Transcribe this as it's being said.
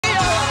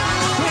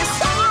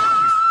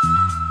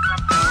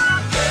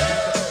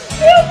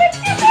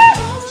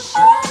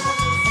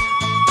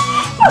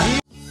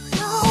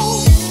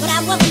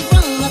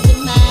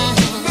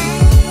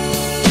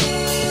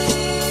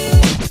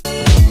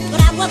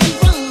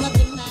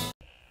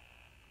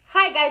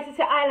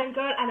Island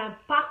Girl, and I'm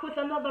back with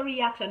another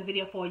reaction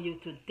video for you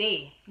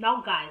today.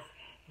 Now guys,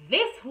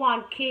 this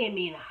one came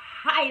in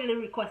highly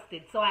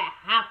requested, so I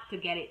have to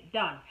get it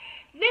done.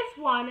 This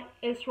one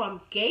is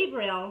from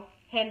Gabriel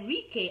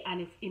Henrique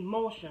and it's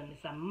Emotions.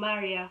 It's a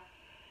Mariah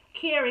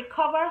Carey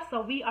cover,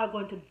 so we are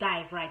going to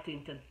dive right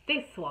into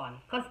this one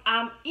because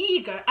I'm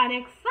eager and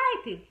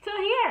excited to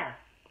hear.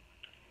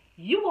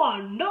 You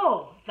all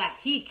know that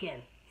he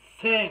can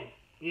sing.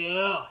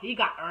 Yeah, he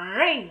got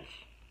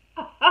range.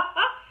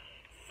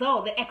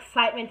 So the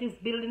excitement is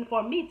building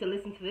for me to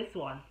listen to this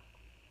one.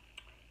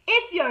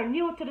 If you're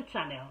new to the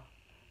channel,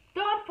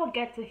 don't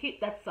forget to hit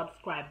that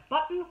subscribe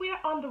button. We're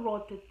on the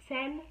road to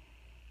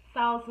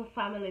 10,000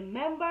 family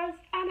members,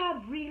 and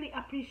I'd really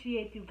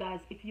appreciate you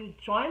guys if you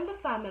join the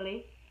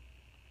family.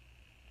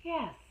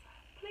 Yes,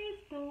 please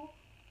do.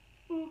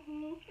 Don't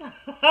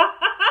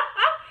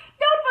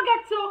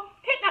forget to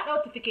hit that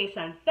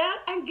notification bell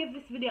and give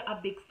this video a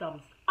big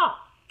thumbs up.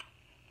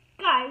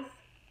 Guys,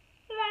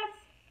 let's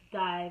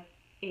dive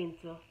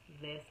into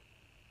this video.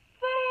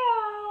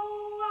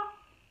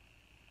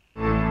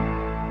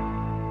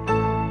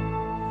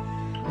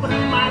 Put a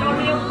smile on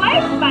your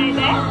face,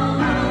 baby.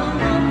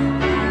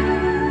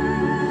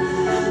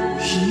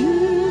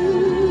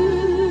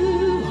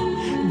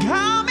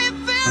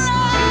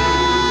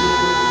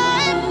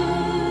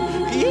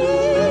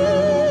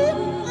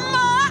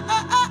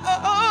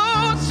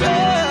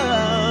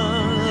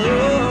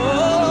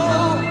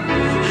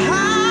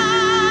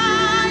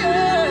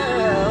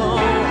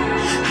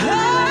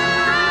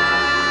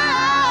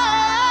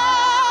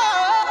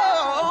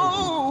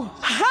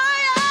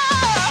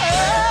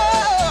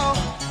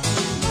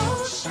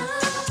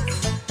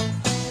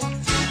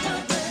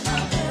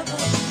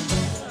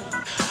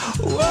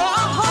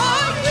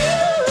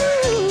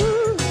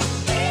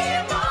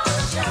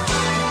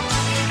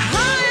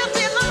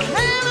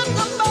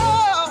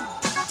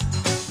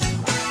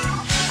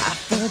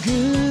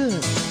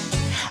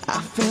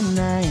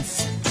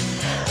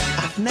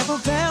 Never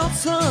felt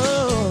so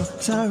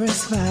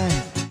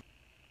satisfied.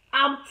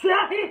 I'm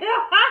telling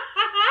you,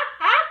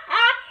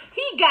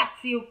 he got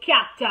you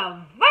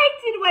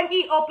captivated when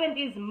he opened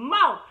his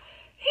mouth.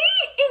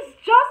 He is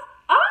just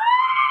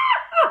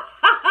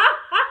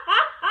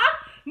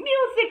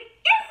music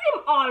is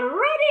him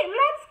already.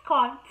 Let's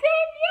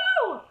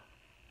continue.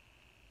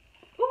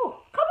 Ooh,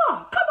 come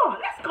on,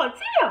 let's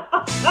continue.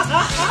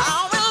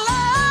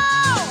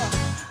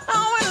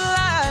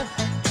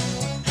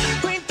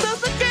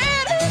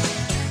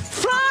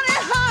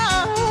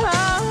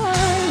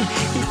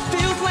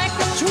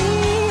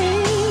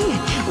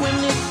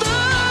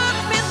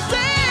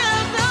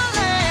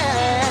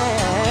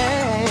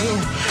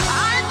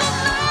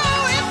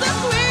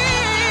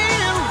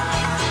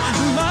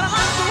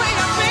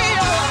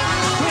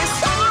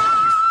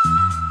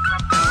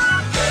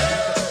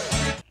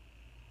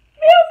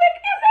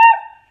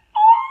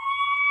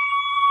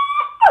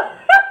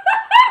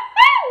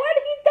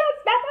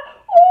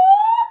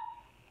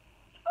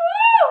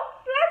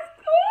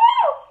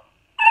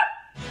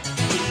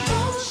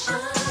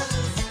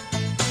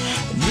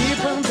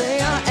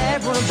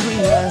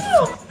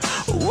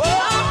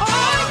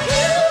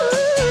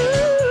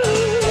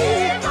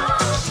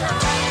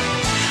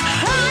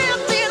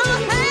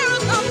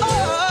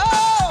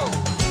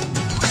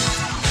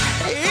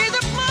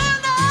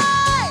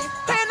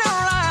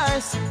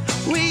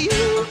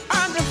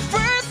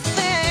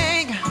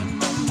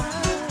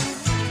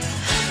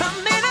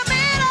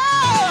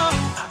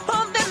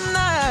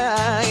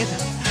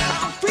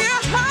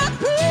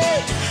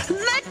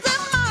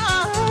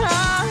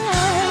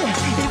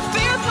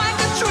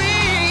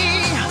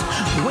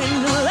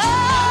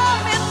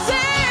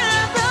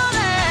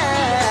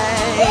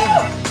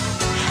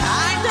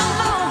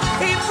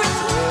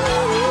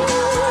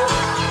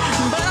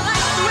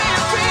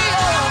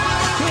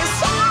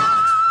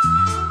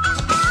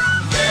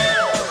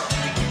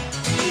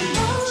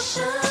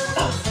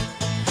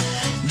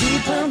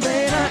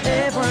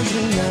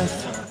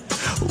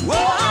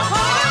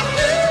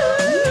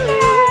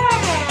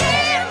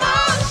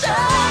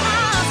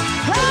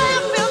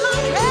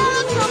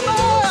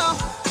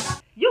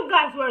 You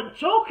guys were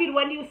joking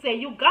when you say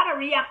you gotta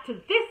react to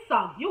this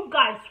song. You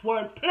guys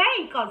weren't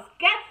playing, because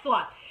guess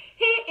what?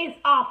 He is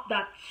off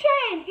the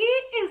chain. He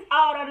is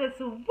out of this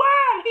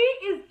world.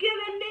 He is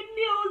giving me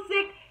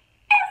music.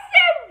 It's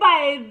him,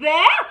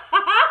 baby.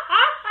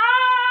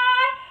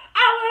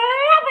 I'm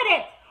loving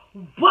it.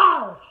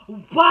 Wow.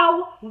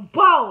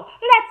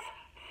 Let's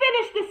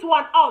finish this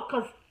one out,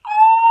 because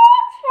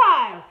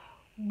child.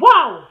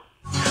 Wow.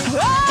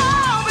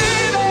 Oh,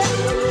 baby,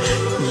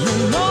 you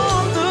know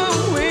the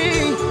way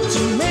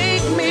to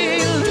make me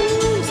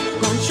lose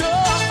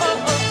control.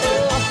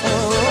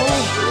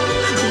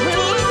 When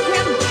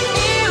looking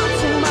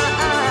into my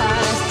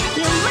eyes,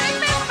 you make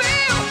me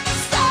feel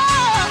so.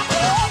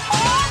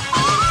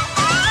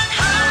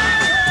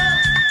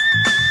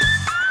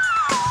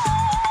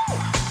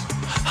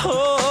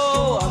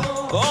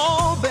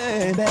 Oh,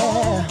 baby.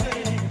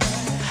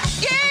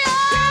 Yeah,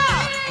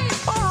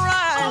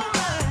 alright.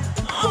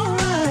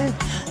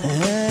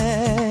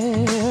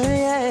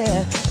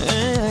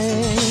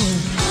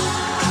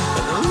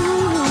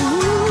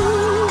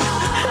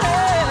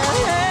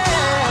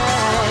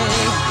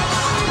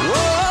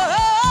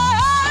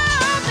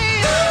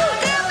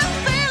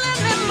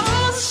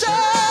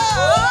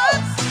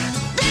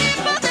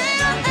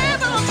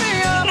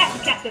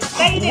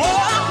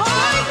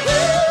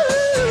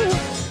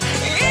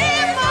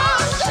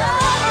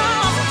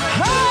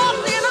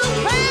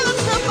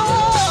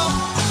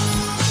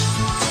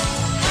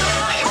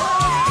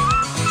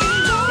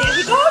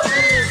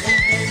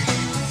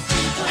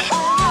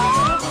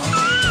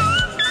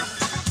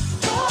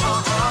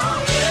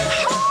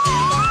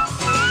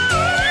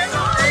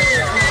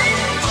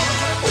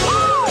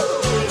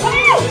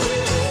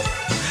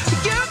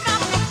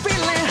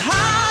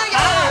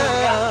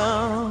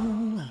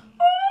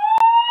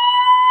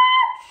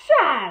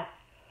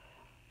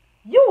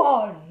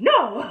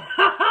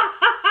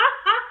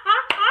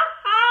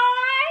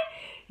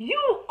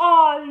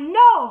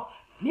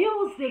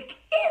 Music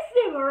is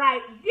him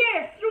right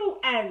there through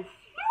and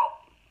through.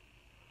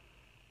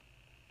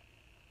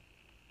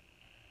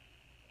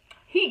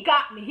 He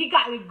got me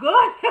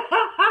good.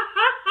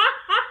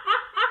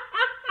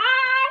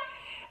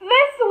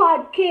 This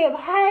one came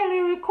highly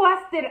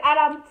requested, and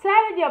I'm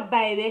telling you,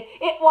 baby,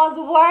 it was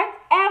worth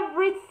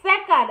every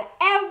second,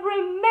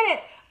 every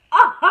minute.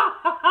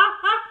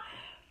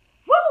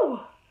 Woo!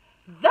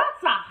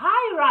 That's a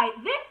high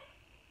right there.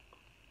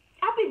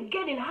 I've been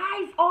getting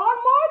highs all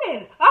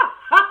morning.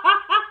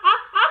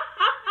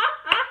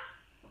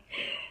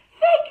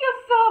 Thank you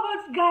so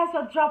much, guys,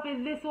 for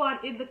dropping this one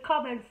in the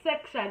comment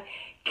section.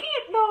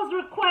 Keep those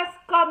requests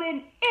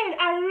coming in.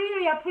 I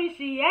really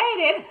appreciate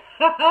it.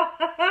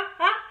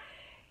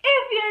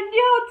 If you're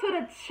new to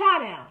the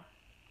channel,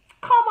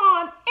 come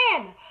on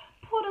in.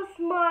 Put a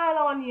smile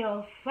on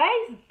your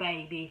face,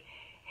 baby.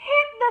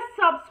 Hit the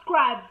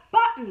subscribe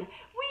button.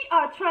 We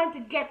are trying to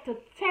get to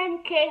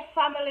 10K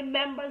family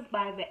members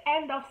by the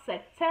end of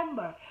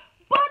September.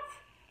 But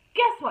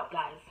guess what,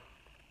 guys?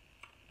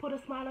 Put a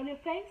smile on your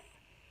face.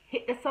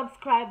 Hit the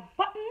subscribe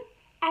button.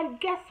 And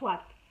guess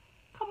what?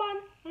 Come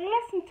on,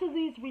 listen to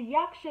these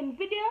reaction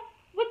videos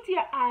with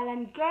your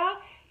island girl.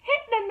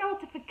 Hit the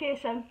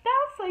notification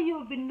bell so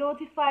you'll be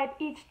notified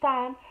each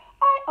time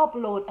I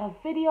upload a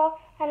video.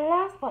 And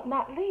last but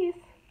not least,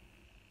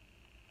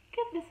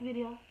 give this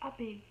video a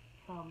big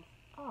thumbs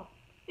up.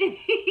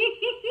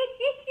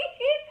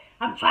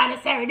 I'm trying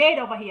to serenade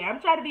over here. I'm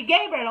trying to be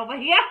Gabriel over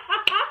here.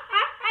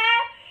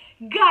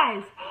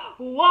 Guys,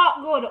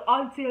 walk good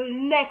until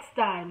next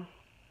time.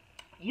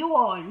 You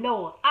all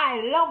know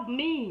I love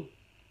me.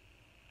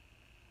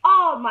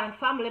 All my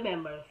family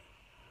members.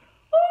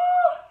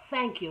 Ooh,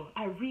 thank you.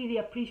 I really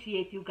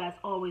appreciate you guys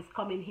always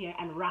coming here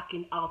and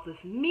rocking out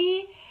with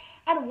me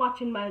and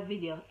watching my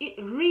video.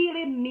 It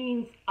really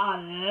means a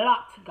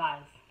lot,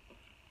 guys.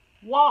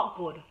 Walk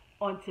good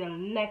until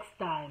next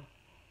time.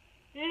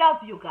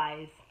 Love you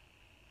guys.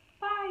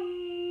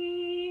 Bye.